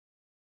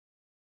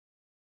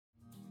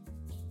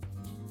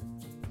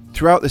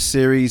Throughout this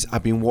series,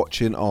 I've been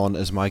watching on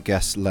as my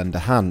guests lend a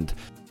hand.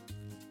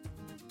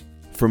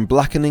 From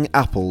blackening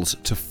apples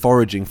to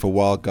foraging for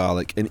wild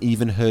garlic and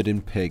even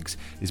herding pigs,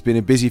 it's been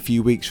a busy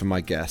few weeks for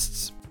my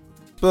guests.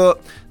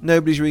 But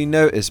nobody's really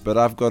noticed, but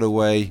I've got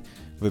away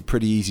with a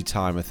pretty easy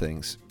time of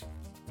things.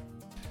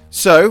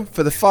 So,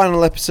 for the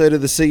final episode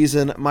of the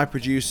season, my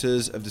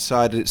producers have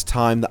decided it's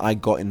time that I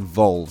got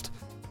involved.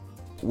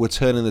 We're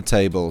turning the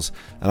tables,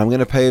 and I'm going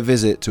to pay a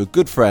visit to a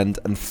good friend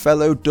and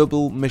fellow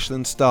double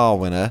Michelin star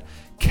winner,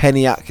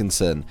 Kenny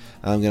Atkinson,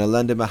 and I'm going to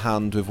lend him a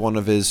hand with one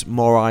of his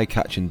more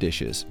eye-catching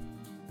dishes.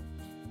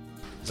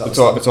 It's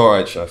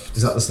alright, chef.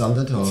 Is that the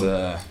standard?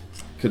 Or?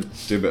 Could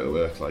do a bit of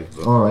work, like.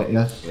 But... Alright,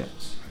 yeah.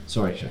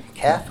 Sorry, chef.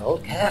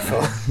 Careful.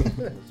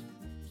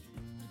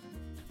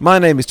 My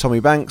name is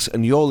Tommy Banks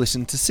and you're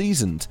listening to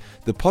Seasoned,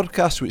 the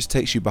podcast which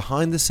takes you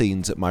behind the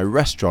scenes at my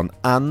restaurant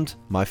and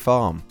my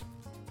farm.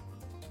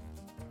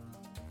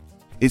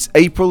 It's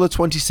April the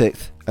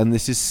 26th and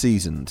this is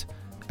Seasoned,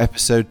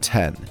 episode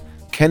 10,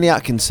 Kenny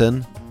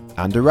Atkinson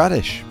and a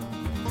radish.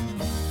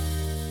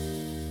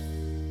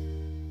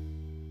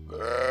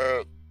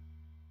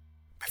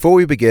 Before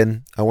we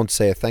begin, I want to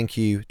say a thank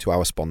you to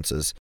our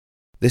sponsors.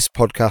 This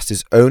podcast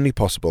is only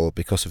possible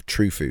because of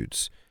True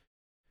Foods.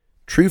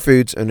 True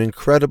Foods are an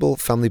incredible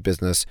family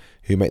business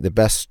who make the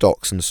best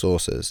stocks and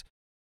sauces.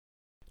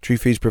 True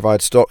Foods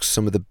provides stocks to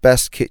some of the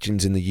best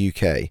kitchens in the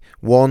UK.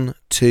 1,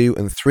 2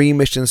 and 3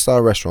 Michelin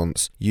star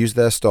restaurants use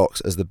their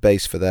stocks as the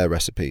base for their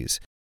recipes.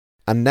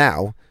 And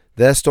now,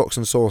 their stocks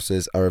and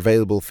sauces are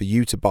available for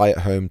you to buy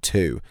at home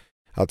too.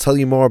 I'll tell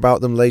you more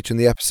about them later in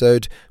the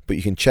episode, but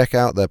you can check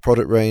out their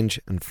product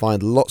range and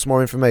find lots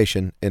more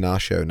information in our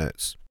show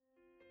notes.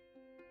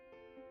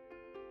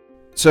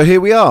 So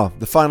here we are,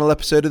 the final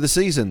episode of the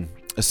season.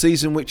 A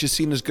season which has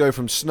seen us go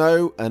from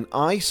snow and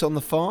ice on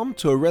the farm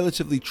to a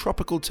relatively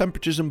tropical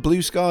temperatures and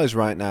blue skies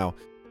right now.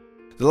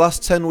 The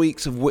last 10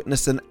 weeks have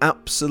witnessed an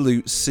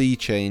absolute sea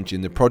change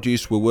in the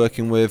produce we're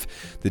working with,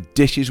 the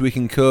dishes we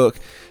can cook,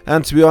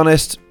 and to be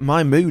honest,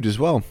 my mood as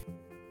well.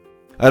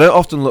 I don't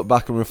often look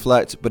back and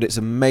reflect, but it's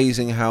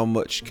amazing how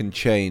much can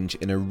change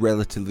in a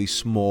relatively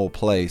small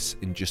place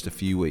in just a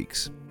few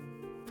weeks.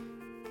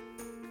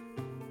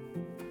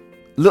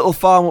 Little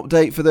farm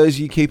update for those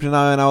of you keeping an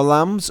eye on our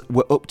lambs.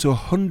 We're up to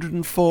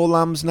 104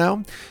 lambs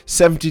now.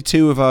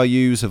 72 of our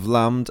ewes have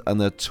lambed and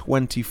there are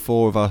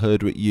 24 of our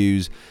herdwit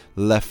ewes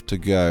left to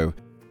go.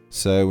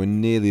 So we're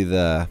nearly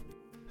there.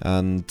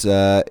 And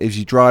as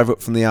you drive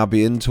up from the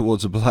Abbey in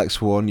towards the Black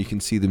Swan, you can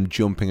see them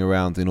jumping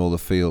around in all the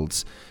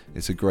fields.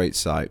 It's a great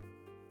sight.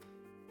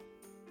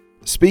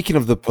 Speaking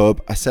of the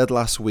pub, I said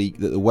last week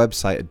that the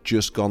website had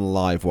just gone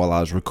live while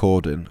I was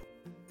recording.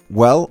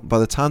 Well, by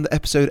the time the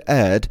episode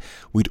aired,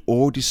 we'd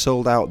already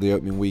sold out the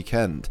opening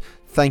weekend.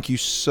 Thank you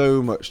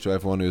so much to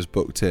everyone who was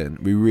booked in.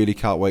 We really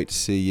can't wait to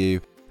see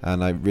you,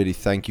 and I really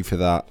thank you for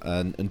that.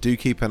 And do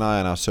keep an eye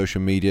on our social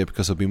media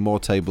because there'll be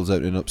more tables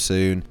opening up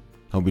soon,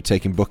 and we'll be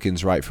taking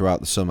bookings right throughout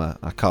the summer.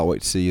 I can't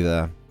wait to see you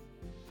there.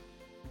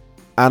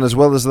 And as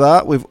well as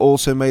that, we've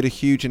also made a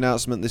huge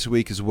announcement this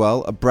week as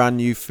well, a brand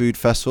new food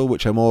festival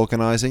which I'm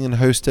organising and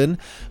hosting.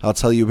 I'll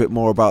tell you a bit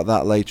more about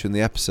that later in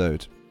the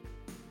episode.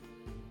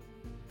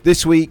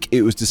 This week,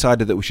 it was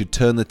decided that we should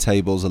turn the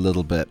tables a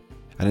little bit,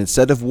 and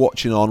instead of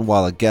watching on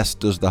while a guest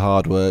does the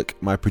hard work,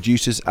 my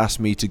producers asked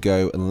me to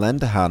go and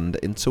lend a hand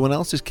in someone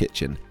else's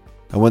kitchen.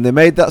 And when they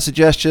made that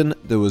suggestion,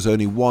 there was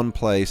only one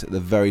place at the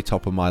very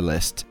top of my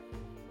list.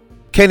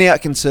 Kenny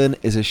Atkinson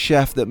is a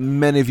chef that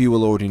many of you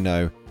will already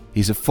know.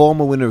 He's a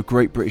former winner of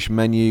Great British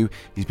Menu,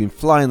 he's been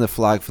flying the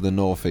flag for the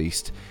North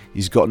East.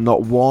 He's got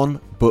not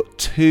one, but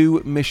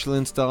 2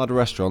 Michelin-starred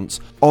restaurants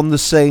on the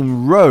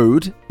same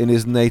road in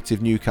his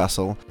native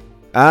Newcastle.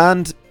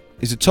 And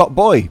he's a top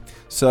boy.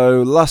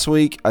 So last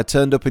week, I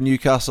turned up in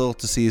Newcastle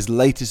to see his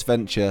latest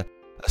venture,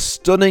 a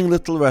stunning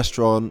little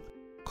restaurant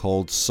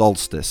called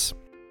Solstice.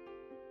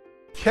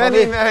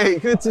 Kenny,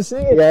 mate, good to see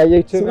you. Yeah,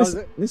 you too.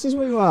 So this is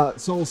where you are at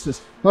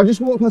Solstice. I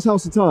just walked past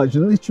House of Taj,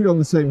 you're literally on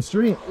the same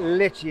street.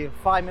 Literally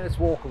 5 minutes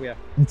walk away.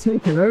 You're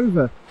taking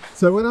over.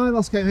 So when I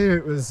last came here,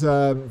 it was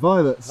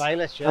Violet's.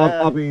 Violet's,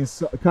 yeah.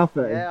 Abby's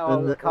cafe.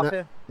 Yeah, the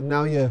cafe. And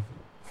now you're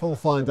full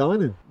fine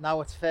dining. Now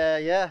it's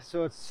fair, yeah.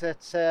 So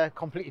it's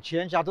completely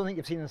changed. I don't think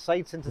you've seen the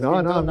site since it's No,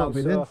 been done I've not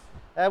now, been in.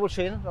 We'll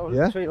show you.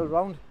 I'll show you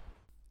around.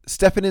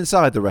 Stepping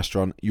inside the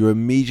restaurant, you're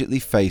immediately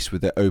faced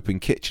with the open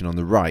kitchen on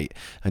the right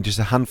and just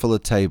a handful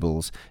of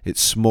tables. It's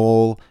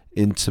small,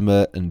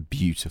 intimate and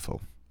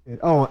beautiful.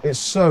 Oh, it's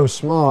so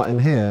smart in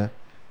here.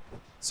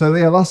 So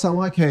yeah, last time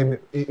I came,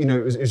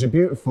 it was a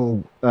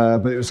beautiful,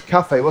 but it was a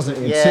cafe, wasn't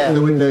it? You'd sit in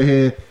the window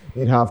here,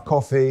 you'd have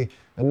coffee,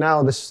 and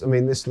now this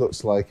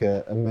looks like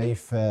a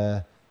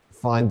Mayfair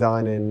fine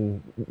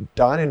dining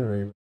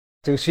room.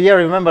 So yeah, I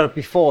remember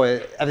before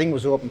everything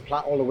was open,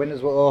 all the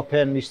windows were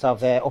open. We used to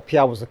have up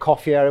here was the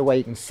coffee area where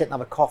you can sit and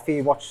have a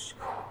coffee, watch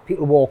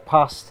people walk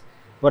past.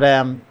 But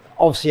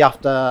obviously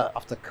after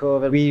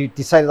COVID, we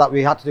decided that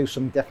we had to do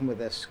something different with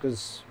this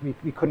because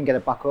we couldn't get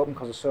it back open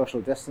because of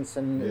social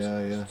distancing.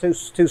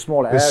 It's too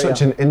small an area. It's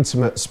such an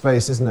intimate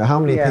space, isn't it? How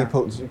many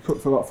people did you cook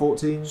for? About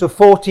 14? So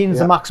 14 is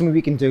the maximum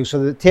we can do.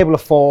 So the table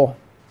of 4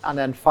 and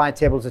then 5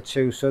 tables of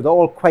 2. So they're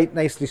all quite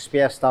nicely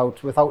spaced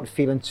out without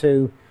feeling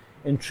too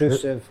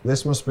intrusive.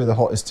 This must be the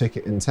hottest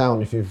ticket in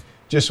town if you've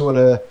just want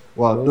to,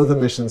 another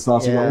Michelin star.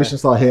 So you've got a Michelin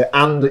star here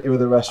and at your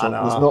other restaurant.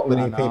 There's not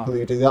many people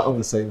who do that on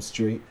the same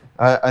street.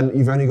 And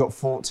you've only got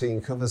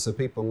 14 covers, so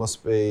people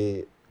must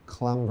be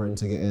clambering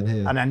to get in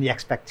here. And then the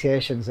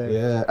expectations of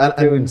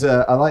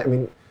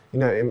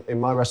in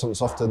my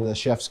restaurants often the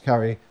chefs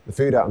carry the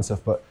food out and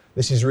stuff, but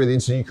this is really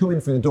interesting. You come in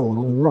through the door and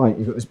on the right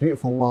you've got this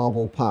beautiful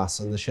marble pass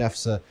and the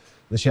chefs are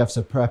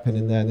prepping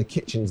in there and the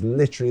kitchen's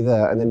literally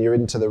there, and then you're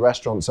into the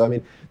restaurant. So I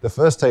mean, the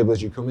first table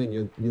as you come in,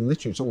 you're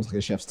literally, it's almost like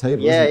a chef's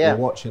table, isn't it? You're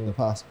watching the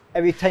pass.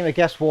 Every time a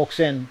guest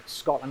walks in,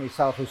 Scott and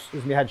myself,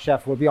 who's my head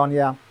chef, will be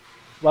on,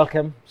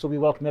 welcome. So we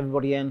welcome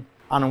everybody in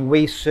and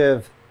we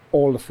serve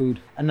all the food.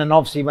 And then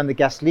obviously when the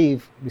guests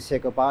leave, we say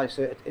goodbye.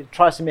 So it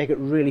tries to make it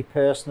really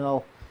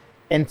personal,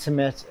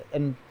 intimate,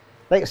 and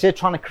like I said,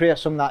 trying to create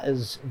something that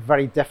is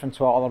very different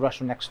to our other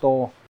restaurant next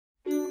door.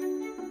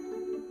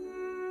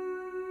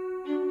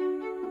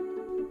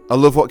 I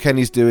love what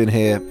Kenny's doing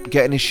here,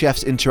 getting his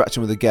chefs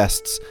interacting with the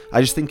guests. I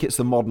just think it's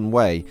the modern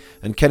way,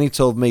 and Kenny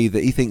told me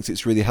that he thinks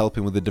it's really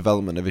helping with the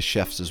development of his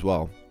chefs as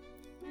well.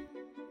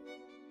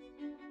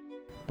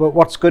 But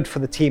what's good for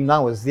the team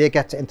now is they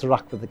get to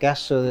interact with the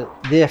guests, so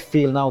that they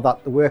feel now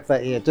that the work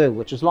that they do,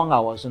 which is long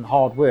hours and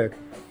hard work,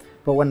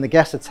 but when the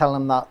guests are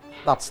telling them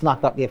that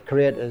snack that they've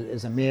created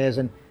is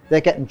amazing,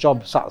 they're getting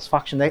job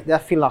satisfaction. They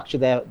feel actually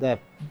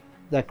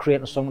they're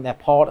creating something, they're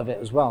part of it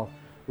as well,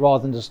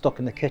 rather than just stuck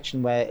in the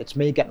kitchen where it's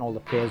me getting all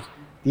the praise,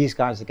 these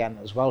guys are getting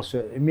it as well. So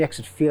it makes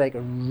it feel like a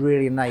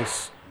really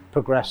nice,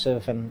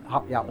 progressive and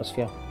happy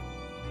atmosphere.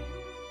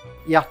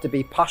 You have to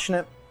be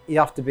passionate, you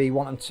have to be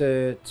wanting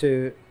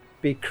to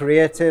be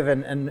creative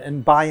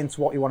and buy into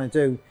what you want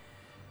to do.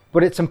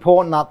 But it's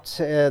important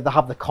that they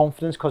have the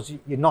confidence, because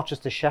you're not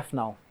just a chef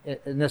now.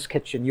 In this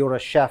kitchen, you're a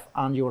chef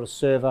and you're a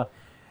server.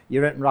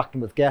 You're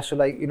interacting with guests. So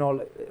like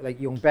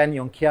young Ben,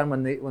 young Kieran,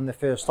 when they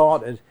first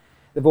started,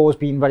 they've always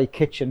been very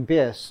kitchen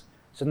based.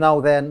 So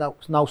now they're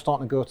now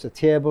starting to go to the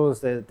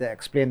tables, they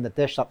explain the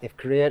dish that they've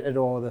created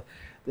or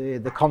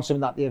the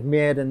concept that they've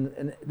made,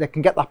 and they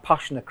can get that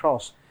passion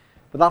across.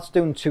 But that's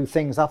doing two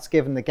things. That's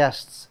giving the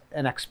guests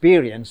an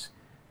experience,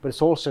 but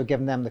it's also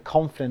giving them the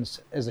confidence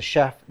as a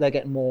chef. They're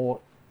getting more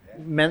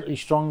mentally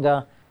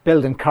stronger,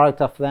 building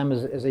character for them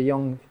as a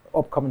young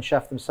upcoming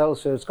chef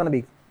themselves. So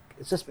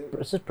it's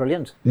just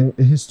brilliant.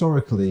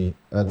 Historically,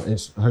 and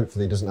it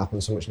hopefully doesn't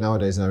happen so much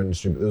nowadays in our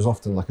industry, but there was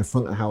often like a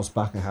front of house,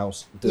 back of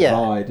house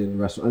divide in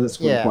restaurants,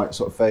 and it's quite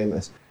sort of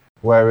famous.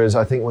 Whereas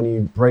I think when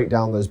you break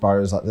down those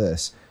barriers like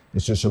this,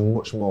 it's just a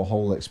much more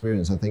whole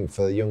experience. I think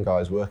for the young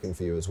guys working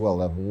for you as well,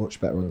 they have a much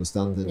better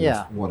understanding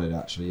of what it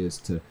actually is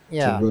to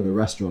run a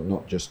restaurant,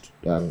 not just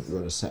run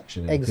a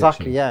section in the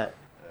kitchen.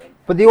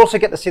 But they also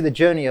get to see the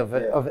journey of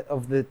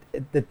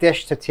the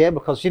dish to table,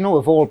 because we've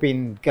all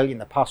been guilty in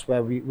the past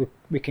where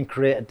we can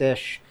create a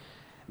dish,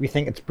 we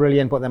think it's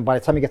brilliant, but then by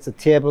the time you get to the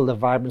table, the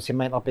vibrancy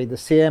might not be the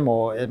same,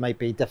 or it might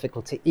be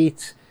difficult to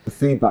eat. The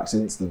feedback's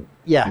instant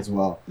as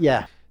well.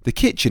 Yeah. The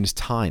kitchen is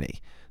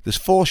tiny. There's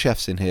 4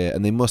 chefs in here,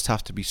 and they must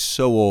have to be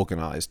so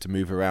organised to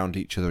move around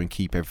each other and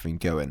keep everything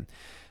going.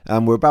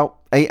 We're about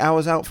 8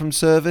 hours out from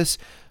service,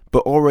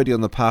 but already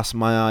on the pass,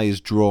 my eye is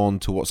drawn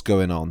to what's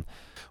going on.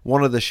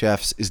 One of the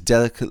chefs is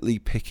delicately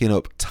picking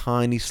up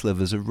tiny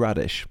slivers of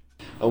radish.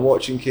 I'm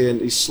watching Kieran,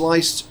 he's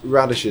sliced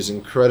radishes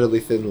incredibly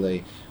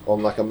thinly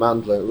on like a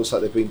mandolin. It looks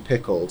like they've been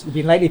pickled. They've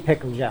been lightly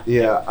pickled,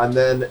 Yeah, and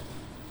then,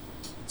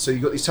 so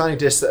you've got these tiny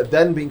discs that have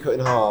then been cut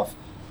in half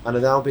and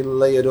are now been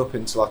layered up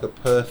into like a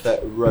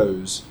perfect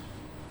rose,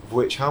 of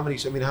which, how many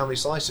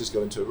slices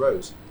go into a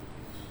rose?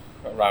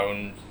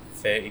 Around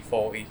 30,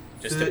 40,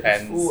 just 30,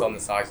 depends 40. on the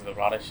size of the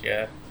radish,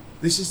 yeah.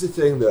 This is the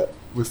thing that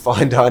with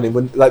fine dining,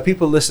 when like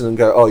people listen and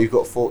go, oh, you've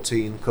got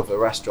 14 cover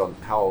restaurant,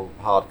 how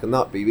hard can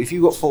that be? But if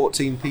you've got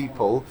 14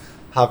 people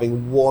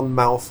having one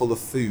mouthful of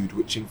food,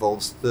 which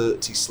involves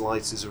 30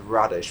 slices of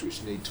radish,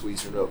 which need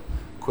tweezing up,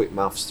 quick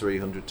maths,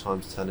 300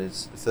 times 10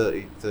 is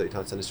 30, 30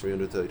 times 10 is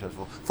 300, 30 times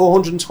 4.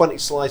 420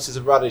 slices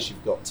of radish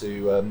you've got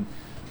to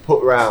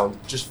put around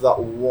just for that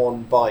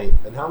one bite.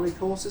 And how many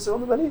courses are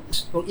on the menu?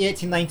 Well,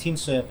 18, 19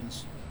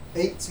 servings.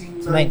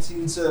 18,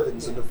 19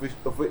 servings, and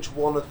of which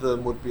one of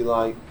them would be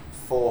like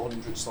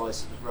 400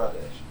 slices of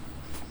radish.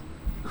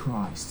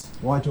 Christ,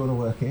 why do you want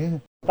to work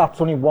here?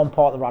 That's only one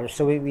part of the radish,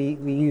 so we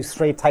use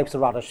 3 types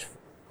of radish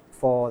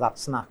for that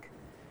snack,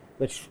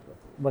 which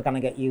we're going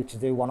to get you to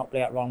do one up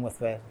later on with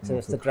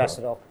to dress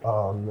it up.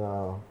 Oh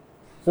no.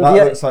 So that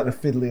looks like the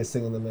fiddliest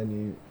thing on the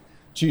menu.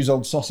 Choose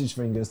old sausage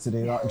fingers to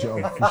do that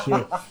job, for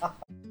sure.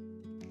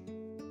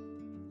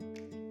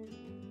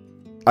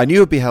 I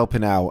knew I'd be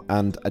helping out,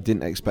 and I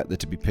didn't expect there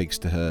to be pigs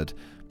to herd,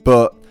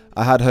 but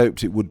I had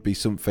hoped it would be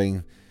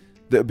something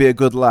that would be a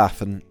good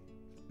laugh and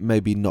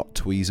maybe not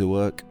tweezer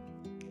work.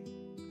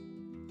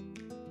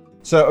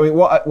 So, I mean,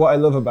 what I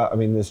love about, I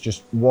mean, there's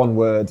just one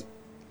word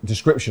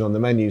description on the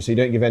menu, so you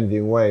don't give anything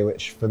away,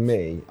 which for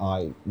me,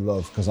 I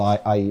love, because I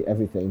eat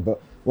everything.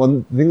 But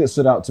one thing that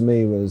stood out to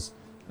me was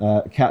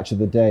catch of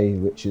the day,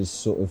 which is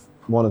sort of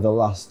one of the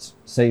last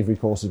savoury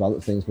courses by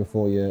other things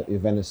before your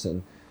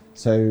venison.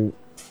 So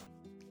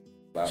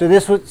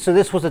this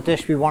was a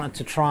dish we wanted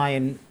to try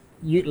and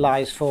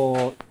utilise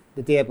for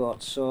the day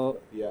boats. So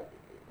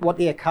what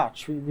they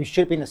catch, we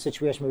should be in a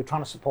situation where we're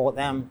trying to support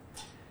them,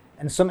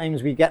 and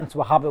sometimes we get into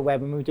a habit where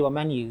when we do our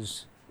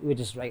menus, we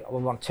just we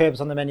want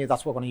turbs on the menu,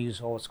 that's what we're going to use,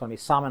 or it's going to be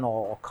salmon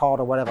or cod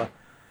or whatever.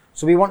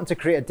 So we wanted to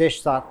create a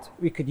dish that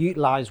we could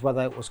utilise,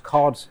 whether it was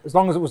cod, as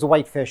long as it was a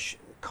whitefish,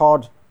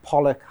 cod,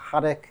 pollock,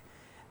 haddock,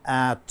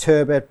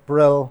 turbot,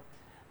 brill,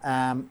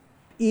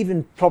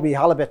 even probably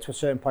halibut to a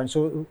certain point.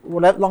 So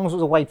as long as it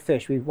was a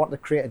whitefish, we wanted to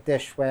create a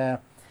dish where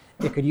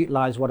it could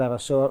utilise whatever.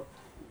 So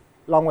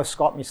along with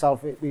Scott and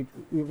myself, we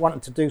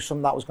wanted to do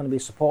something that was going to be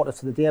supportive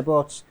to the day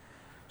boats.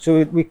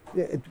 So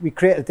we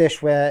created a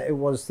dish where it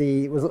was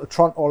a little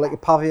tront or like a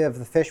pavia of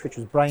the fish, which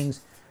was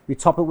brains. We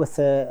top it with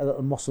a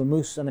little mussel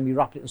mousse, and then we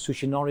wrap it in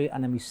sushi nori,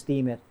 and then we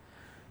steam it.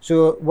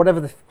 So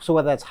whether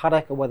it's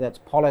haddock or whether it's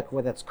pollock,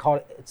 whether it's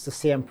cod, it's the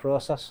same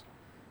process.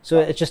 So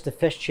it's just the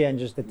fish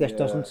changes, the dish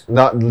doesn't.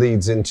 That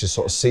leads into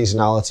sort of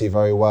seasonality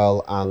very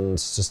well and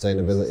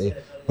sustainability.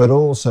 But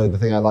also the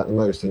thing I like the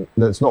most, and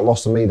it's not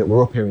lost on me that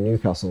we're up here in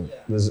Newcastle.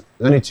 There's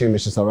only 2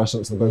 Michelin-star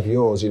restaurants, they're both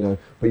yours, you know,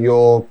 but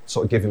you're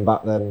sort of giving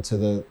back then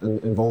to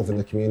and involving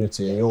the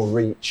community, and your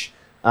reach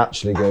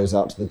actually goes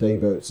out to the day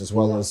boats as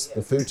well as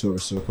the food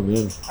tourists who are coming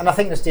in. And I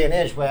think this day and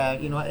age where,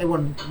 you know,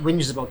 everyone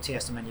whinges about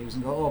tasting menus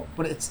and go, oh,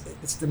 but it's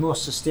the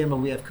most sustainable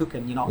way of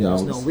cooking, you know,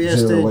 there's no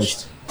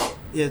wastage.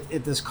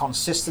 There's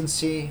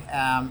consistency,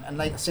 and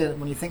like I said,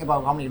 when you think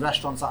about how many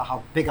restaurants that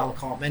have big a la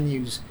carte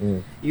menus,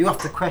 you have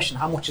to question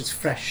how much is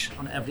fresh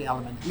on every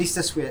element. At least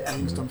this way,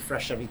 everything's done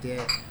fresh every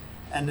day,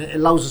 and it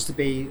allows us to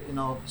be, you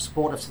know,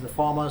 supportive to the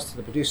farmers, to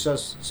the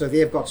producers. So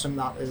they've got something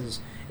that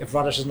is, if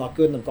radish is not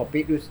good and they've got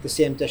beetroot, the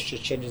same dish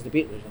just changes the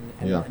beetroot,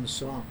 and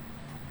so on.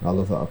 I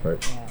love that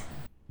approach. Yeah.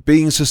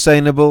 Being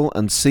sustainable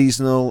and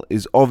seasonal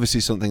is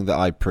obviously something that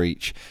I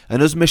preach,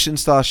 and as Michelin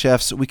star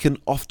chefs we can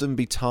often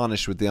be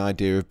tarnished with the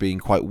idea of being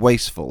quite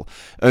wasteful,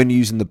 only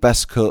using the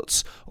best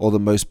cuts or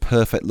the most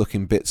perfect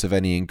looking bits of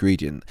any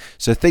ingredient.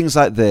 So things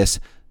like this,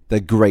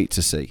 they're great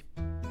to see.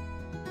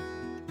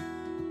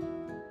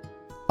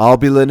 I'll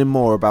be learning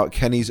more about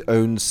Kenny's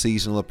own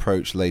seasonal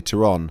approach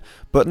later on,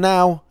 but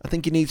now I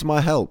think he needs my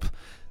help.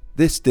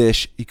 This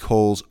dish he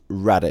calls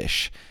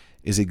radish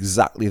is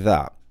exactly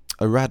that,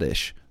 a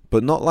radish.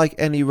 But not like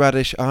any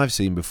radish I've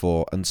seen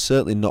before, and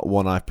certainly not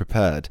one I've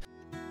prepared.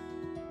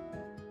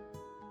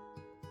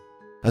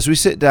 As we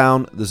sit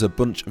down, there's a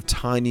bunch of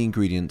tiny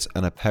ingredients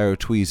and a pair of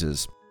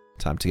tweezers.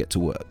 Time to get to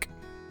work.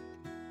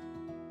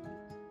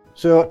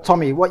 So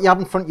Tommy, what you have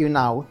in front of you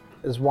now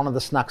is one of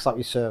the snacks that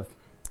we serve.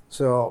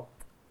 So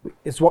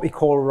it's what we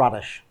call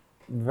radish.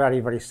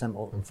 Very, very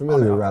simple. I'm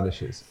familiar with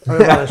radishes.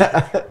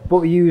 But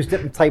we use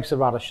different types of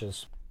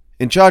radishes.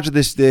 In charge of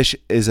this dish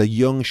is a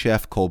young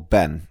chef called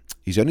Ben.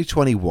 He's only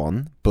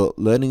 21, but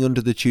learning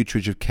under the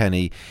tutorage of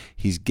Kenny,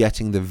 he's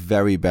getting the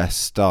very best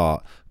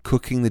start.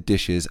 Cooking the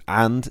dishes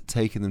and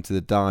taking them to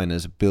the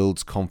diners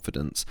builds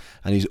confidence,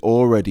 and he's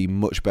already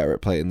much better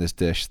at plating this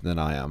dish than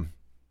I am.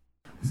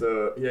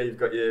 So yeah, you've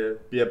got your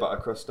beer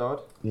batter custard.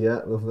 Yeah,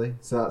 lovely.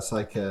 So that's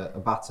like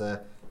a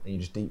batter, and you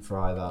just deep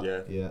fry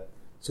that. Yeah.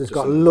 So it's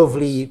got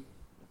lovely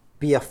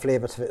beer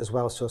flavour to it as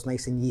well, so it's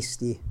nice and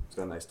yeasty. It's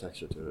got a nice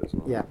texture to it as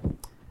well. Yeah.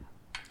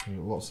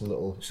 Lots of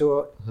little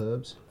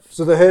herbs.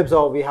 So the herbs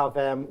are, we have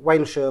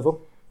wild chervil,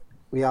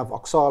 we have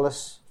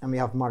oxalis, and we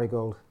have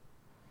marigold.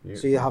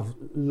 Beautiful. So you have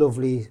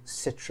lovely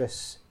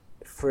citrus,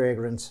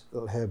 fragrant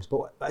little herbs.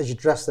 But as you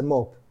dress them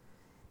up,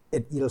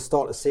 you'll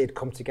start to see it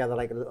come together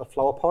like a little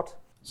flower pot.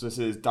 So this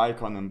is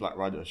daikon and black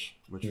radish,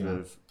 which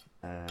we've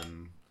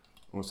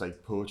almost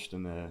like poached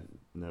in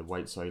the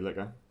white soy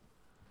liquor.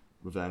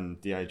 We've then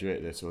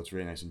dehydrated it so it's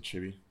really nice and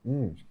chewy.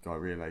 It's got a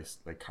really nice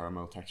like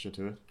caramel texture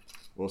to it.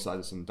 We also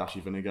added some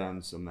dashi vinegar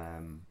and some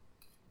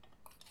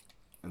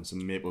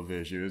maple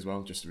verjus as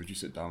well, just to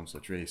reduce it down so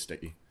it's really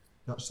sticky.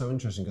 That's so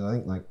interesting because I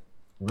think like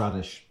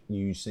radish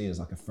you see as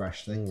like a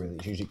fresh thing really.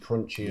 It's usually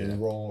crunchy and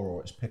raw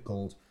or it's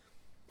pickled.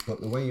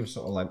 But the way you've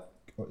sort of like,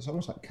 it's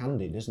almost like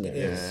candied, isn't it?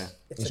 Yeah.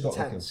 It's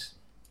intense.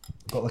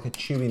 Got like a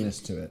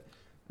chewiness to it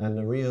and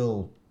a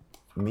real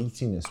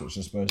meatiness, which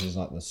I suppose is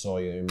like the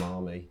soy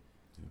umami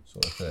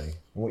sort of thing. And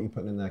what are you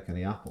putting in there,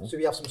 Kenny? Apple? So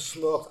we have some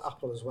smoked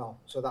apple as well.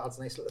 So that adds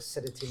a nice little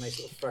acidity, nice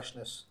little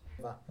freshness.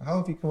 How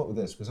have you come up with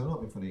this? Because I'm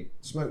not being funny.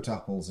 Smoked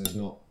apples is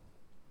not...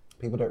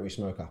 People don't really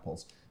smoke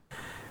apples.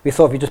 We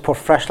thought if you just put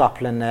fresh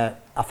apple in there,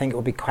 I think it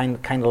would be kind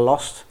of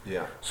lost.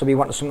 Yeah. So we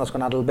wanted something that's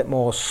going to add a little bit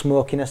more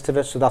smokiness to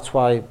it. So that's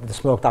why the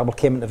smoked apple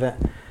came into it.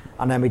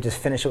 And then we just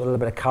finished it with a little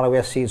bit of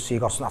caraway seeds. So you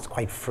got something that's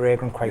quite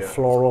fragrant, quite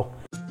floral.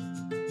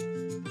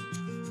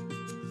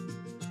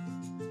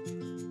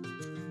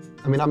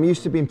 I mean, I'm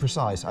used to being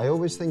precise. I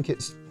always think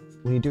it's,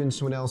 when you're doing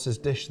someone else's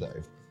dish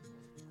though,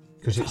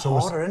 Because it's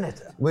harder, isn't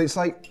it? Well, it's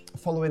like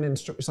following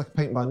instructions. It's like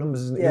paint by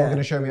numbers, isn't it? Yeah. You're going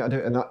to show me how to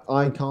do it, and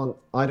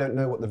I don't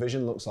know what the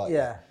vision looks like.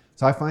 Yeah.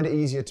 So I find it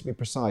easier to be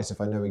precise if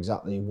I know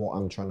exactly what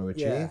I'm trying to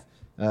achieve.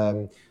 Yeah.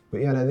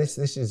 But yeah, no, this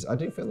is. I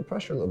do feel the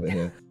pressure a little bit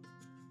here.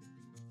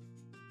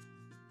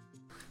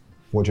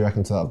 What do you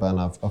reckon to that, Ben?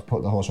 I've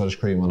put the horseradish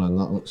cream on, and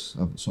that looks.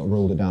 I've sort of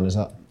ruled it down. Is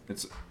that the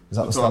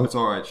standard? It's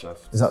all right,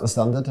 chef. Is that the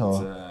standard,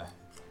 or?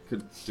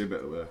 Could do a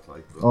bit of work,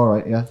 like. But All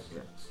right, yeah.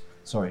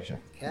 Sorry, chef.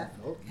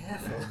 Careful.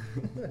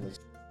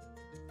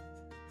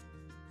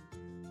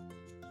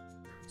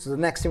 So the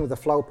next thing with the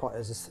flower pot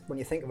is when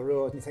you think of a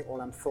rose and you think all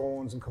them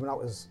thorns and coming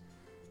out is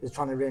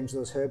trying to arrange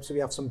those herbs. So we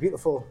have some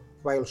beautiful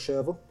wild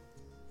chervil.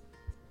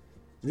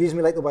 The reason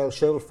we like the wild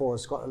chervil for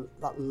is it's got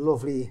that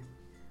lovely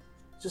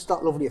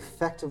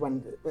effect of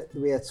when the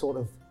way it's sort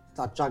of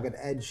that jagged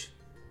edge.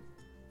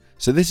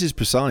 So this is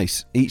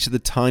precise. Each of the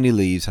tiny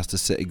leaves has to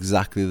sit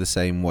exactly the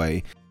same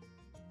way.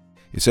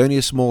 It's only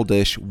a small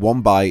dish,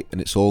 one bite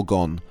and it's all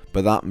gone,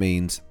 but that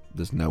means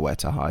there's nowhere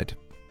to hide.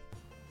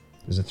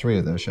 There's a 3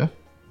 of those, chef.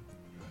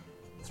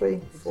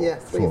 3? Yeah,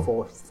 3 or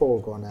 4.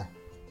 4 go on there.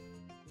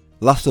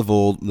 Last of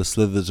all, the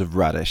slithers of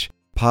radish,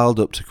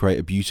 piled up to create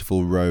a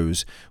beautiful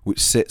rose,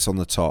 which sits on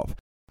the top.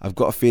 I've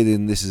got a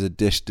feeling this is a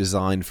dish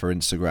designed for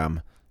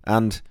Instagram,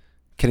 and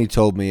Kenny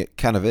told me it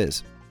kind of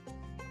is.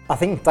 I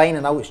think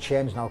dining out has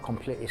changed now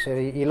completely. So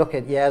you look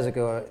at years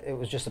ago, it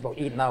was just about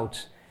eating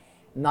out.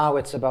 Now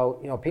it's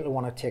about, people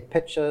want to take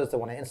pictures, they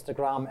want to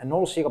Instagram, and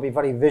also you've got to be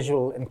very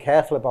visual and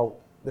careful about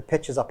the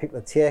pictures that people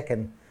are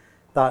taking.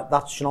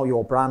 That's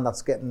your brand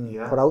that's getting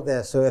put out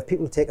there. So if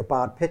people take a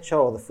bad picture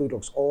or the food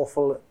looks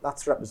awful,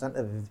 that's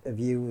representative of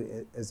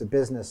you as a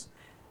business.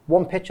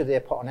 One picture they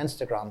put on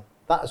Instagram,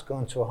 that is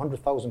going to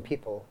 100,000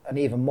 people and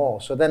even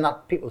more. So then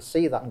that people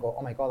see that and go,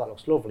 oh my God, that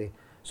looks lovely.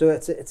 So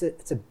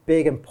it's a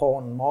big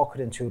important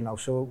marketing tool now.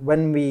 So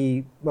when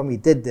we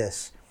did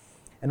this,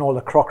 and all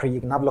the crockery, you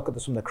can have a look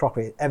at some of the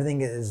crockery.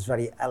 Everything is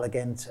very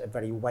elegant,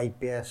 very white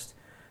based.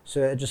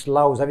 So it just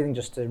allows everything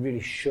just to really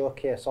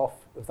showcase off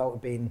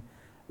without the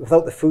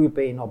food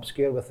being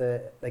obscured with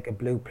a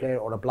blue plate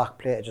or a black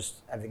plate.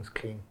 Everything's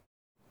clean.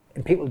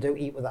 And people do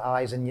eat with their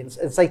eyes, and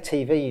it's like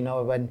TV,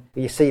 when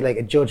you see like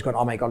a judge going,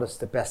 oh my God, it's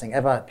the best thing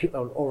ever.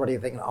 People are already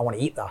thinking, I want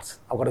to eat that.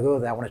 I've got to go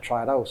there, I want to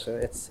try it out. So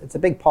it's a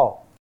big part.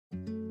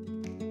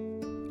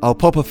 I'll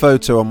pop a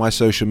photo on my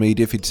social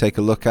media for you to take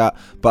a look at,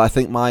 but I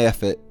think my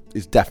effort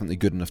is definitely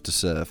good enough to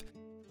serve.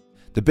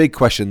 The big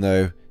question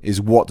though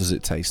is, what does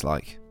it taste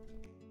like?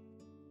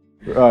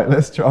 Right,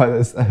 let's try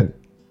this then.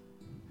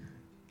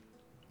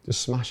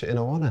 Just smash it in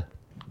a wanna.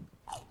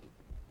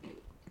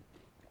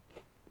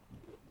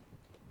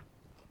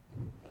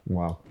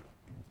 Wow.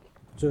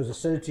 So there's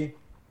acidity,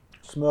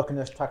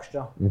 smokiness,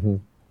 texture,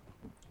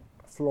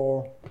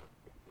 floral.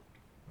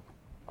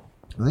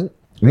 I think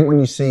when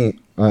you see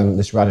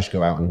this radish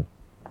go out, and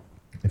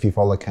if you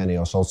follow Kenny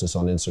or Solstice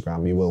on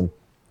Instagram, you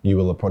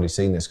will have probably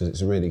seen this because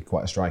it's really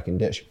quite a striking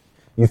dish.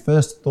 Your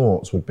first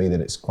thoughts would be that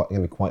it's going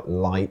to be quite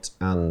light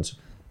and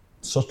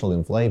subtle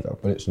in flavour,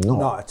 but it's not.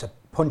 No, it's a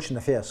punch in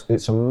the face.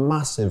 It's a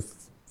massive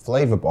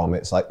flavour bomb.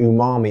 It's like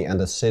umami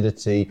and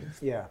acidity.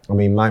 Yeah. I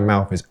mean, my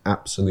mouth is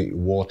absolutely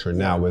watering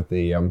now with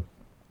the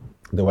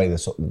way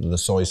the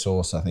soy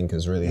sauce, I think,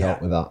 has really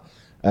helped with that.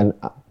 And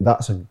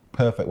that's a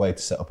perfect way to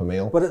set up a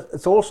meal. But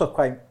it's also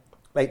quite,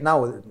 like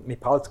now, my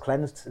palate's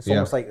cleansed. It's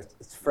almost like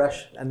it's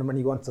fresh. And then when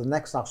you go into the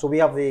next snack, so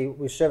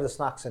we serve the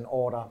snacks in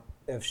order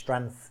of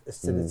strength,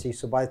 acidity.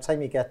 So by the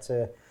time you get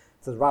to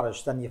the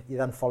radish, then you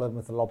then follow them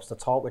with the lobster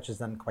tart, which is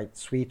then quite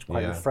sweet,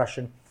 quite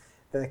refreshing.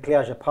 Then it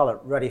clears your palate,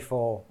 ready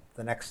for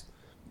the next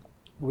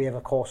wave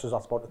of courses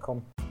that's about to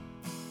come.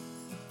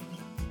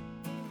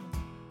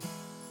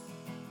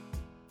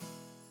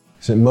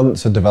 So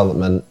months of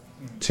development,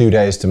 2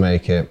 days to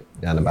make it,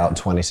 and about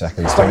 20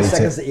 seconds to eat it. 20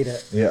 seconds to eat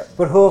it. Yeah.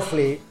 But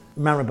hopefully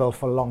memorable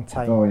for a long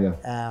time. Oh,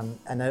 yeah.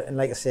 And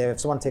like I say, if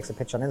someone takes a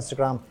picture on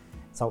Instagram,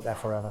 it's out there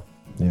forever.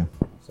 Yeah.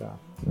 So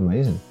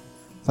Amazing.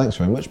 Thanks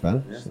very much,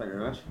 Ben. Yes, thank you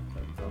very much.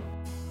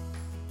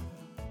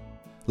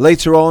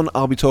 Later on,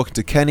 I'll be talking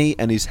to Kenny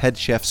and his head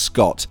chef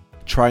Scott,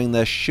 trying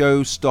their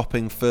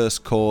show-stopping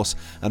first course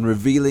and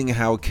revealing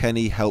how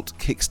Kenny helped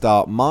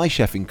kickstart my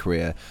chefing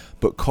career,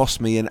 but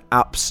cost me an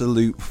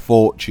absolute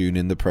fortune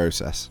in the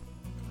process.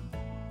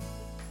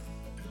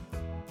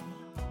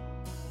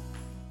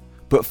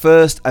 But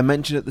first, I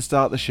mentioned at the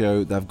start of the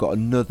show that I've got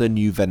another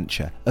new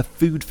venture, a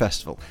food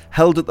festival,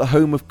 held at the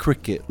home of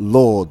cricket,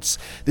 Lords.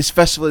 This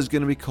festival is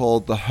going to be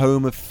called the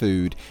Home of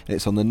Food, and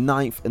it's on the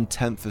 9th and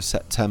 10th of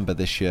September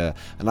this year,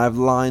 and I've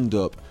lined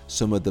up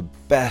some of the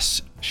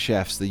best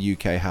chefs the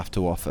UK have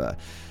to offer.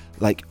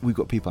 Like, we've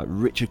got people like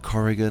Richard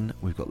Corrigan,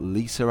 we've got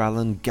Lisa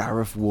Allen,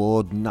 Gareth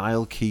Ward,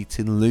 Niall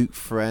Keating, Luke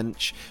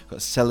French, we've got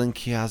Selin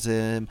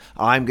Kiazim,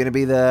 I'm going to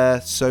be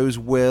there, so's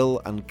Will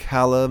and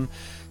Callum.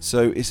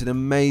 So it's an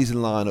amazing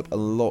lineup,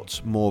 and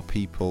lots more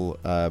people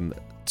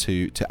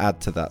to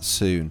add to that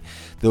soon.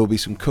 There will be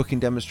some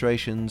cooking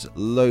demonstrations,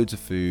 loads of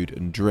food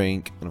and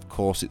drink, and of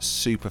course it's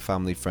super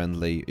family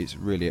friendly, it's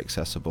really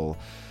accessible.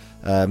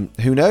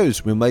 Who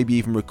knows, we'll maybe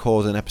even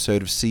record an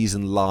episode of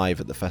Season live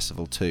at the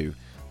festival too.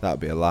 That'd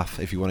be a laugh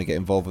if you want to get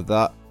involved with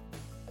that.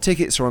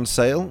 Tickets are on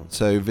sale,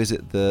 so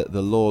visit the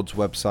Lord's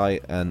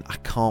website, and I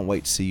can't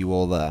wait to see you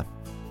all there.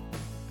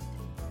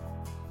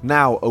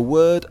 Now, a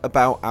word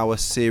about our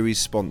series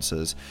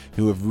sponsors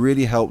who have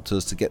really helped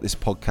us to get this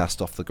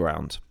podcast off the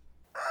ground.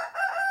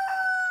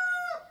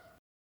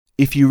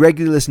 If you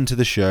regularly listen to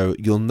the show,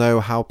 you'll know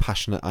how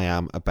passionate I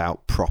am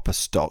about proper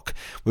stock.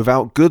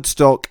 Without good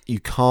stock, you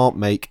can't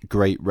make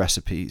great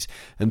recipes.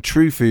 And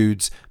True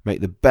Foods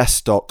make the best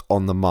stock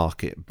on the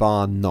market,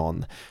 bar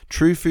none.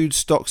 True Foods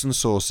stocks and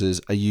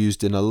sauces are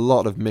used in a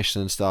lot of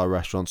Michelin-star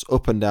restaurants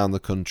up and down the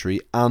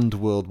country and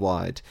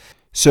worldwide.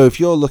 So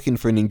if you're looking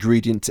for an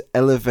ingredient to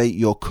elevate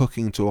your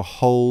cooking to a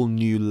whole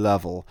new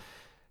level,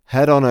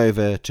 head on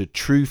over to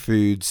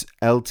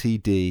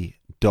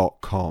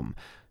truefoods.ltd.com.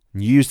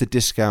 Use the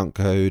discount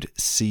code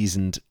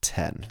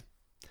SEASONED10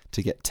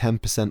 to get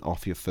 10%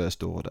 off your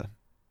first order.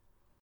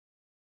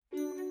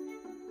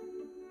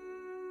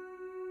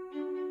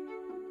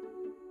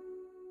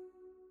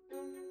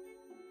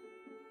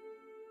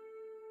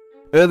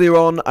 Earlier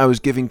on, I was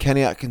giving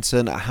Kenny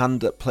Atkinson a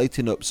hand at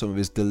plating up some of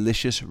his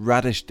delicious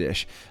radish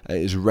dish at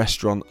his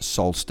restaurant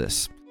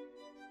Solstice.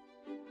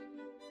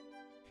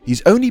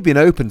 He's only been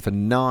open for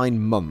 9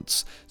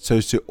 months,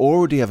 so to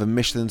already have a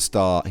Michelin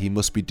star, he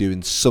must be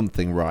doing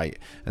something right,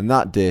 and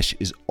that dish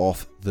is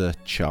off the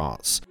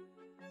charts.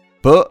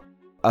 But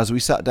as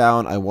we sat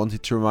down, I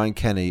wanted to remind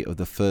Kenny of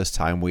the first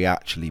time we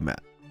actually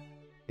met.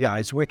 Yeah,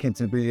 it's wicked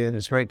to be in.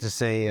 It's great to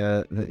see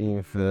that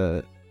you've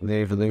the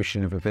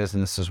evolution of a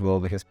business as well,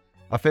 because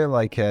I feel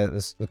like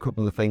there's a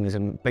couple of things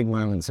and big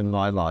moments in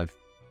my life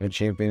which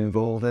you've been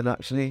involved in,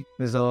 actually,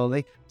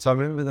 bizarrely. So I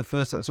remember the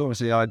first time, so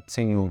obviously I'd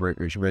seen your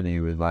British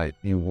video with, like,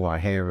 you were my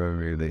hero,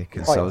 really.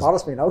 Quite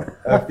embarrassed me now.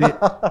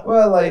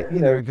 Well, like, you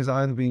know, because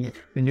I'd been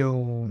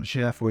your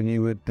chef when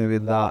you were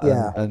doing that,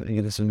 and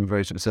you did something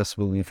very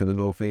successful for the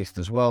North East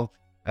as well.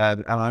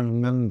 And I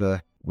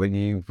remember when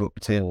you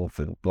booked in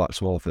for Black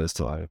Swan first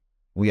time,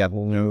 we had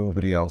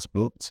nobody else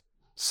booked.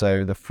 So I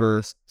had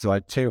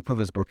 2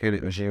 others booked in,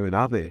 it was you and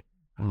Abby.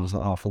 And I was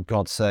like, oh, for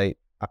God's sake,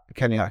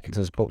 Kenny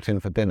Atkinson's booked in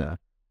for dinner.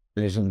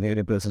 And he's the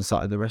only person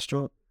sat in the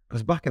restaurant.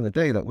 Because back in the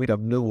day, like, we'd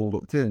have no one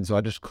booked in, so I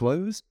just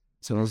closed.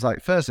 So I was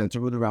like, first I had to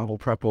run around and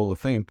prep all the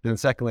thing. Then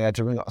secondly, I had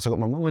to ring up. So I got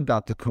my mum and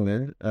dad to come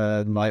in,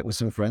 like, with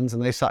some friends,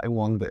 and they sat in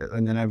one bit.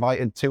 And then I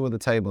invited 2 other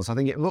tables. I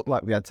think it looked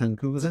like we had 10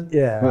 covers in.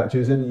 Yeah. But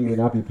was in, you and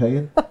Abby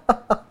paying.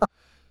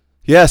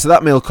 Yeah, so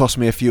that meal cost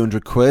me a few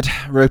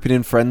 £100, roping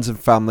in friends and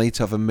family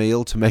to have a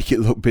meal to make it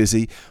look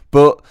busy.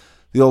 But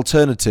the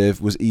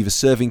alternative was either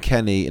serving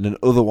Kenny in an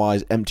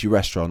otherwise empty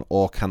restaurant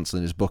or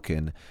cancelling his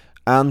booking.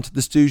 And the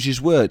Stooges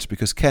worked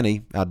because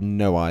Kenny had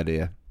no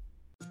idea.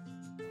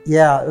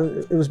 Yeah,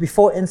 it was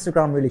before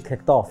Instagram really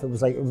kicked off. It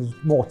was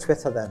more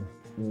Twitter then.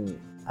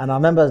 And I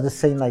remember just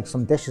seeing, like,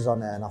 some dishes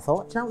on there, and I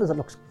thought, you know, that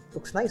looks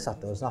nice, that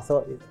does. And I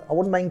thought, I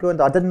wouldn't mind going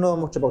down. I didn't know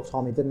much about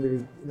Tommy, didn't really,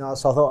 you know,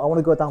 so I thought, I want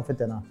to go down for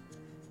dinner.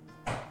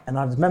 And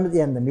I remember at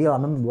the end of the meal, I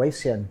remember my wife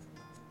saying,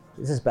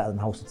 this is better than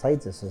House of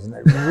Tides, this, isn't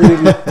it? It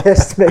really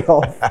pissed me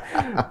off.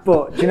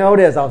 But do you know what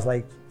it is? I was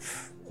like,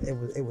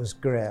 it was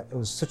great. It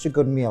was such a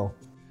good meal.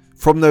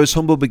 From those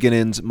humble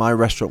beginnings, my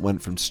restaurant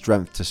went from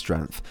strength to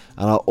strength,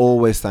 and I'll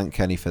always thank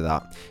Kenny for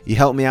that. He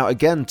helped me out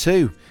again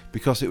too,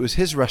 because it was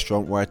his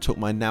restaurant where I took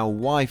my now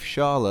wife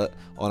Charlotte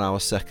on our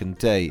second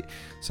date.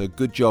 So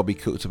good job he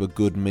cooked up a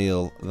good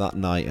meal that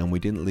night and we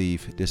didn't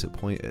leave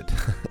disappointed.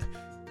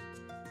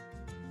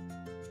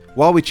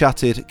 While we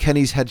chatted,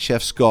 Kenny's head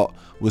chef Scott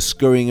was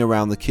scurrying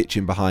around the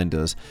kitchen behind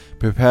us,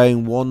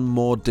 preparing one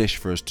more dish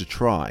for us to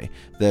try,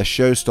 their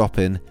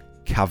show-stopping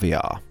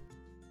caviar.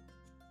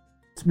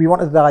 We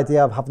wanted the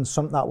idea of having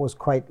something that was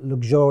quite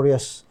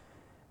luxurious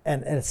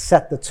and it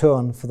set the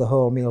tone for the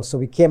whole meal. So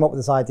we came up with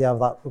this idea of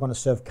that we're going to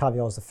serve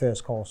caviar as the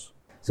first course.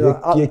 So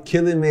you're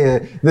killing me.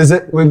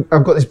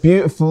 I've got this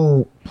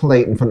beautiful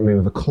plate in front of me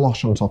with a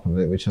cloche on top of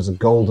it, which has a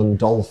golden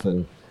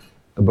dolphin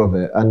above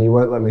it, and you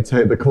won't let me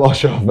take the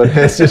cloche off. But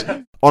it's just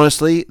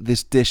honestly,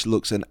 this dish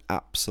looks an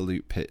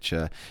absolute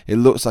picture. It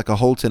looks like a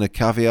whole tin of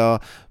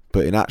caviar,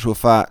 but in actual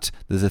fact,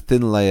 there's a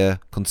thin layer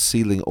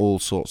concealing all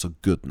sorts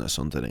of goodness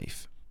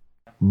underneath.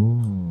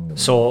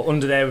 So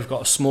under there we've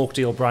got a smoked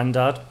eel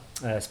brandad.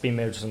 It's been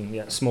made with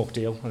some smoked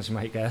eel, as you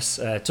might guess.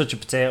 Touch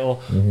of potato,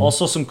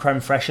 also some creme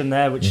fraiche in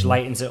there, which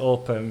lightens it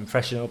up and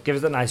freshens it up,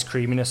 gives it a nice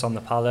creaminess on the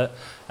palate,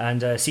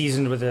 and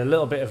seasoned with a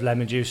little bit of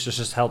lemon juice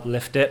just to help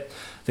lift it.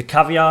 The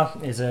caviar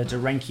is a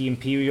Derenki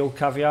Imperial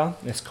caviar.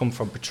 It's come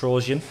from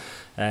Petrosian.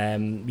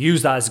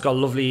 Use that, it's got a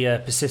lovely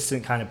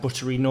persistent kind of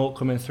buttery note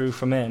coming through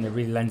from it, and it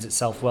really lends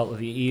itself well to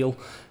the eel.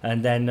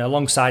 And then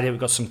alongside it we've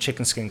got some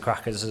chicken skin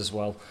crackers as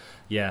well.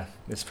 Yeah,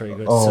 it's pretty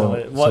good.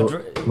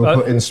 We're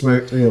putting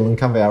smoked eel and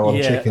caviar on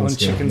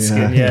chicken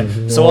skin.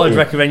 Yeah. So what I'd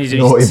recommend you do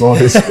naughty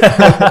boys.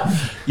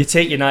 You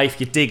take your knife,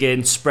 you dig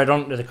in, spread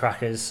onto the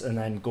crackers, and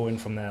then go in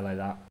from there like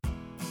that.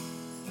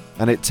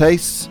 And it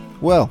tastes,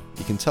 well,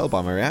 you can tell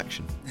by my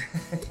reaction.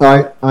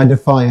 I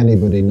defy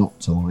anybody not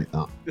to like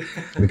that,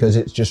 because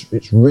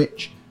it's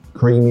rich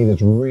creamy.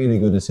 There's really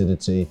good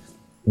acidity.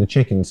 The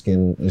chicken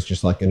skin is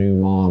just like an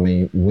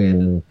umami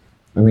win,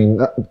 and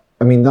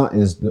that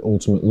is the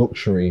ultimate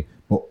luxury.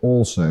 But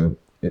also,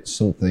 it's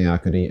something I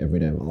could eat every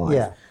day of my life.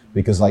 Yeah.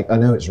 Because like I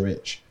know it's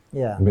rich.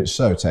 Yeah. But it's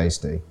so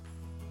tasty.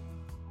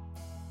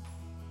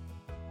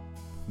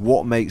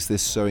 What makes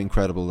this so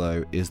incredible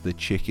though is the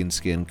chicken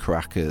skin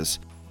crackers.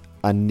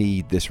 I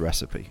need this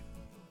recipe.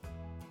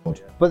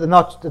 But they're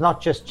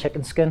not just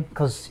chicken skin,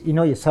 because you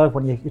know yourself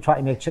when you try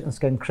to make chicken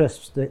skin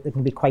crisps, they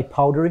can be quite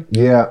powdery.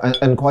 Yeah,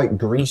 and quite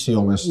greasy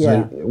almost.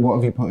 Yeah. So what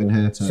have you put in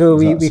here? So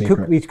we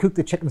cook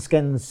the chicken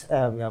skins.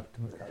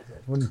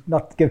 We'll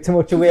not give too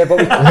much away, but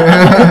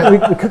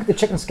we cook the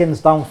chicken skins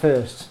down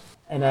first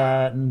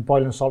in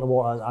boiling salted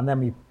water, and then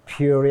we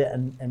puree it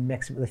and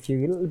mix it with a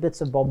few little bits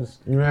and bobs.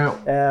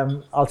 Yeah.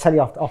 I'll tell you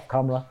off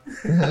camera.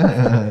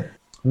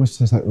 Almost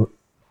tastes like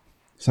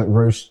it's like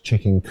roast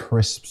chicken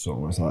crisps,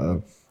 almost like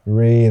a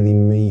really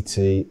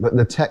meaty. But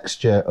the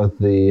texture of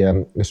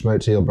the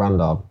smoked eel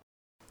brandad.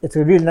 It's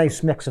a really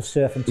nice mix of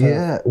surf and turf.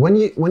 Yeah. When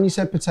you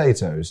said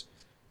potatoes,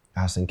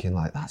 I was thinking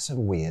like that's a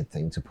weird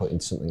thing to put in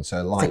something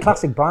so light. It's a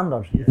classic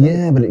brandad.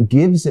 Yeah, but it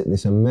gives it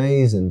this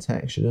amazing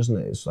texture, doesn't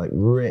it? It's like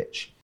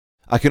rich.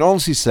 I can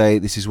honestly say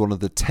this is one of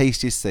the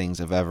tastiest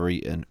things I've ever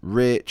eaten.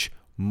 Rich,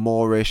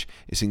 moorish,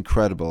 it's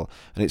incredible,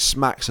 and it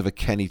smacks of a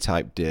Kenny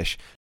type dish.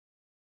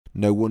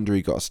 No wonder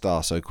he got a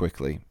star so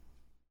quickly.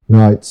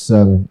 No, it's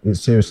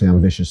seriously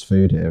ambitious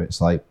food here.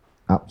 It's like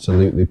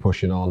absolutely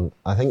pushing on.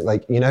 I think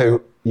like, you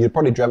know, you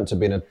probably dreamt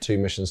of being a 2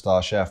 Michelin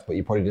star chef, but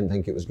you probably didn't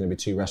think it was going to be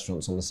 2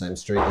 restaurants on the same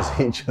street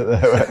as each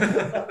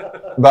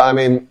other. But I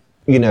mean,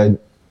 you know,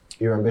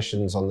 your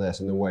ambitions on this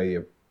and the way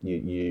you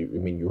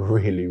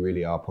really,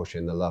 really are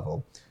pushing the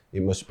level.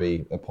 It must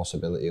be a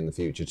possibility in the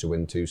future to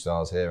win 2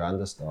 stars here and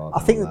a star.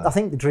 I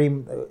think the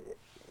dream.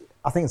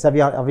 I think it's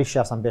every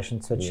chef's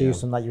ambition to achieve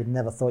something that you'd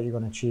never thought you were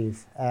going to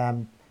achieve.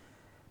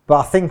 But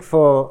I think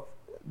for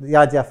the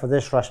idea for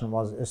this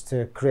restaurant is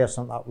to create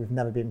something that we've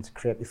never been able to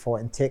create before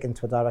and take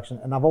into a direction.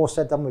 And I've always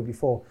said that way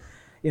before.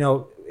 You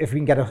know, if we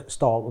can get a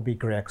star, it would be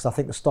great, because I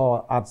think the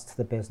star adds to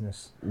the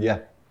business.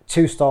 Yeah.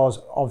 2 stars,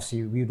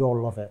 obviously, we'd all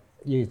love it.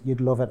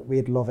 You'd love it.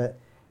 We'd love it.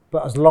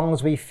 But as long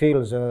as we feel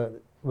as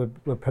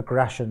we're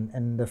progression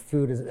and the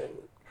food is,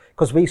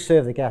 because we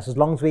serve the guests, as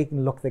long as we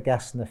can look the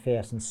guests in the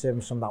face and serve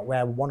them something that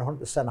we're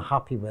 100%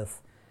 happy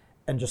with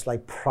and just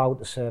like proud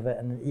to serve it.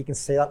 And you can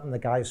see that in the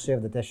guys who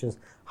serve the dishes,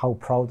 how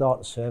proud they are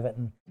to serve it.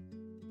 And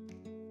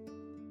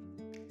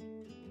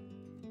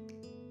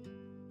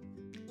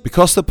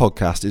because the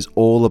podcast is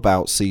all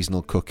about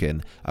seasonal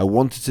cooking, I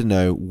wanted to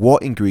know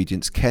what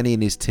ingredients Kenny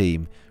and his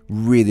team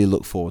really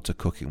look forward to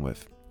cooking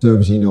with. So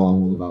obviously, you know,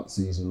 I'm all about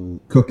seasonal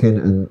cooking,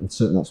 and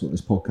certainly that's what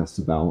this podcast's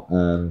about.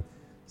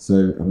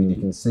 So, I mean, you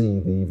can see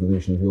the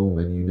evolution of your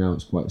menu now.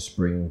 It's quite a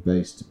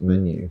spring-based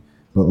menu.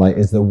 But, like,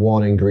 is there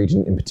one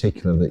ingredient in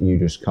particular that you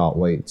just can't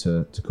wait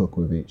to cook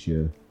with each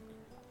year?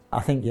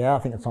 I think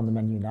it's on the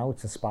menu now.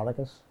 It's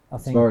asparagus. I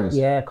think, Asparagus?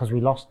 Yeah, because we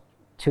lost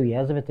 2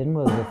 years of it, didn't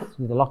we? With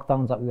the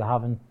lockdowns that we were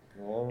having.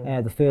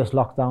 The first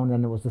lockdown,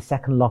 then there was the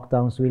second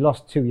lockdown. So we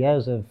lost 2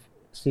 years of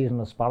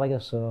seasonal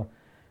asparagus. So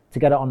to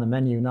get it on the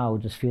menu now,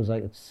 it just feels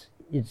like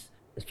it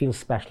feels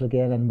special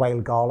again, and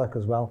wild garlic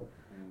as well.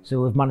 So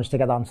we've managed to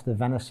get that onto the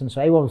venison. So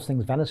everyone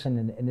thinks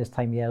venison in this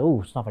time of year,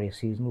 it's not very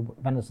seasonal.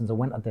 Venison's a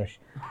winter dish.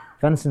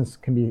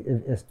 Venisons can be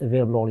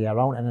available all year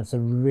round, and it's a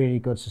really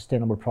good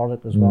sustainable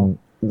product as well.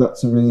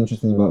 That's a really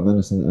interesting thing about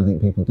venison that I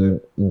think people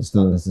don't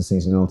understand is the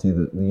seasonality,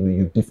 that, you know,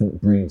 you have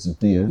different breeds of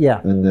deer.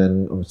 Yeah. And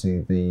then obviously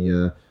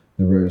the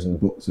roes and the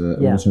bucks are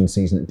also in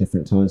season at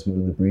different times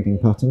within the breeding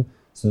pattern.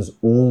 So there's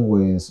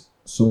always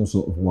some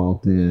sort of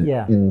wild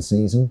deer in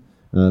season.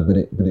 But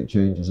it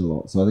changes a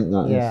lot. So I think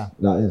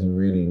that is a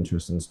really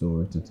interesting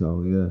story to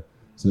tell. Yeah.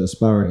 So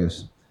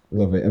asparagus,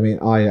 love it. I mean,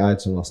 I had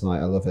some last night.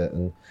 I love it.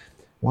 And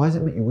why does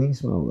it make your wee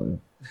smell though?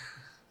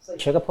 It's like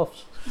sugar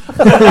puffs.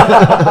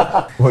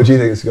 What do you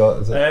think,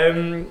 Scott?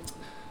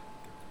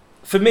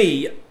 For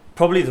me,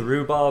 probably the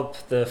rhubarb,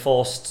 the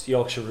forced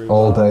Yorkshire rhubarb.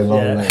 All day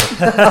long.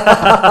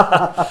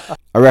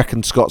 I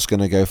reckon Scott's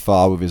going to go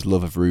far with his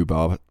love of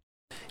rhubarb.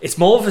 It's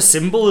more of a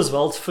symbol as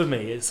well for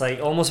me. It's like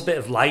almost a bit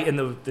of light in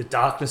the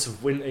darkness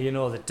of winter, you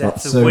know, the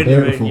depths of winter.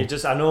 Beautiful. And you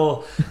just, I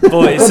know,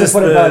 but it's just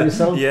Can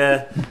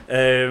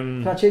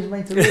I change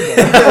mine to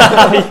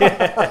rhubarb?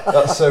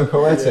 That's so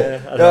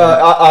poetic.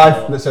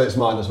 So it's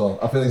mine as well.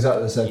 I feel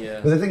exactly the same. Yeah.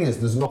 But the thing is,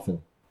 there's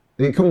nothing.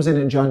 It comes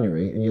in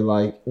January, and you're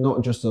like,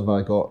 not just have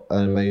I got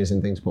an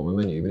amazing thing to put on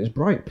my menu, but it's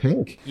bright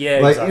pink. Yeah,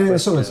 like, exactly. You know, in the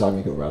summertime,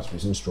 you've got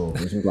raspberries and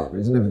strawberries and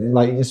blackberries and everything.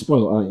 Like, you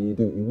spoil it, aren't you? You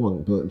do what you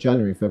want. But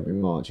January, February,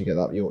 March, you get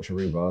that Yorkshire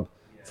rhubarb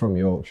from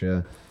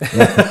Yorkshire,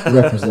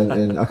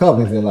 representing. I can't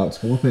believe they're allowed to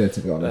come up here, to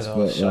be honest.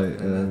 But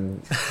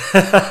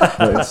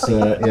it's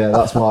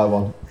that's my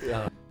one.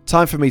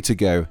 Time for me to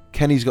go.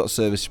 Kenny's got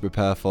service to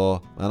prepare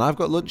for, and I've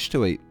got lunch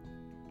to eat.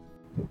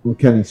 Well,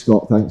 Kenny,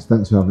 Scott, thanks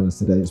for having us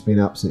today. It's been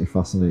absolutely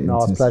fascinating.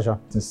 No, it's a pleasure.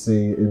 To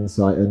see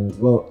insight. And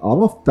well,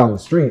 I'm off down the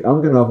street.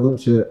 I'm going to have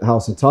lunch at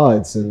House of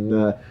Tides, and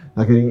I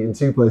can eat in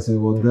 2 places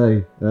in one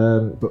day.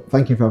 But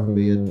thank you for having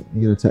me. And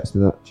you're going to text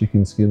me that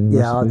chicken skin Yeah,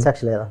 recipe? I'll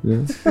text you later.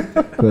 Yeah,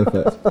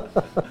 perfect.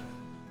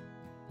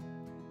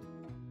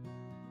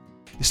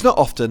 It's not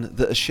often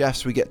that as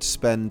chefs we get to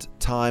spend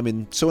time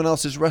in someone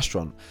else's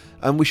restaurant,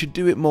 and we should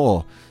do it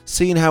more.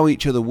 Seeing how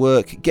each other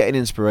work, getting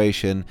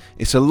inspiration,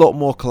 it's a lot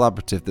more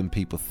collaborative than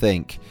people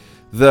think.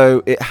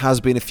 Though it has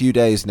been a few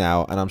days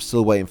now and I'm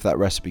still waiting for that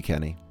recipe,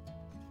 Kenny.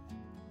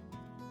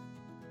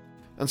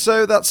 And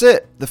so that's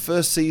it. The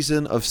first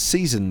season of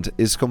Seasoned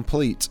is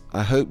complete.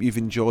 I hope you've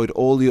enjoyed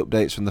all the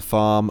updates from the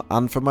farm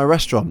and from my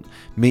restaurant.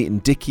 Meeting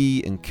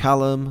Dickie and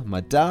Callum, my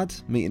dad,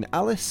 meeting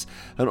Alice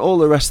and all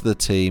the rest of the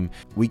team.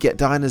 We get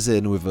diners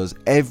in with us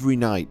every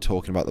night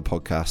talking about the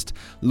podcast,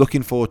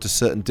 looking forward to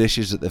certain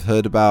dishes that they've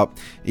heard about,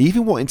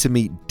 even wanting to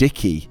meet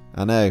Dickie.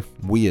 I know,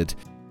 weird.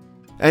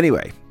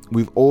 Anyway,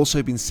 we've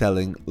also been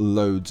selling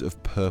loads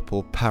of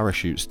purple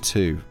parachutes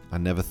too. I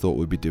never thought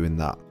we'd be doing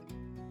that.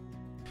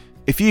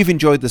 If you've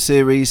enjoyed the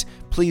series,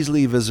 please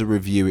leave us a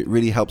review. It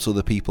really helps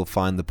other people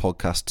find the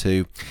podcast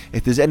too.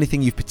 If there's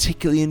anything you've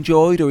particularly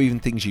enjoyed or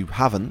even things you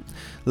haven't,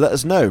 let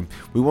us know.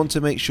 We want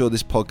to make sure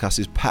this podcast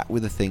is packed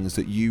with the things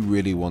that you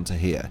really want to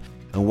hear.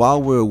 And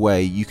while we're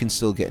away, you can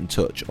still get in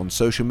touch on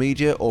social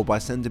media or by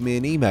sending me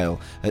an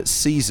email at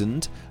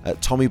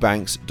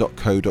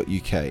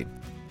seasoned@tommybanks.co.uk.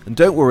 And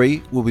don't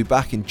worry, we'll be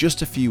back in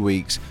just a few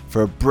weeks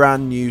for a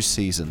brand new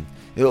season.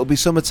 It'll be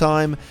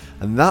summertime,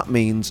 and that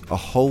means a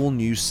whole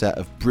new set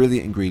of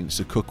brilliant ingredients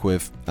to cook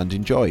with and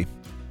enjoy.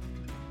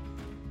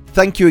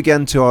 Thank you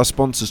again to our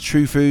sponsors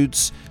True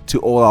Foods,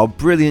 to all our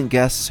brilliant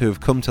guests who have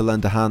come to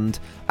lend a hand,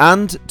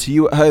 and to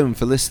you at home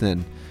for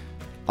listening.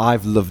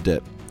 I've loved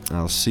it.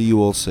 I'll see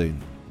you all soon.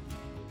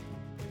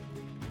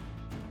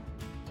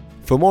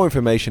 For more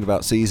information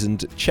about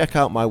Seasoned, check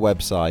out my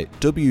website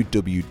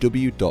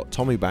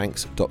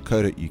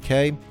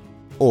www.tommybanks.co.uk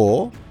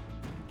or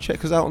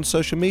check us out on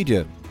social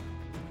media.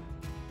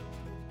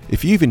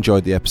 If you've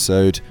enjoyed the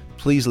episode,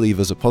 please leave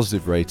us a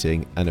positive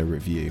rating and a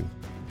review.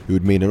 It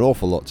would mean an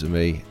awful lot to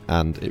me,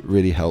 and it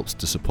really helps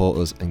to support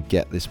us and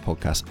get this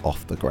podcast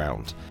off the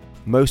ground.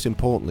 Most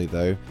importantly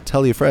though,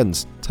 tell your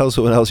friends, tell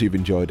someone else you've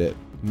enjoyed it.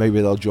 Maybe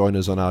they'll join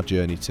us on our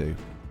journey too.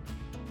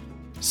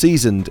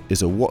 Seasoned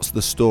is a What's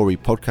the Story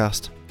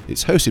podcast.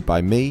 It's hosted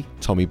by me,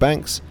 Tommy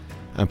Banks,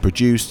 and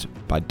produced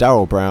by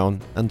Darryl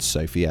Brown and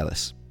Sophie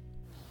Ellis.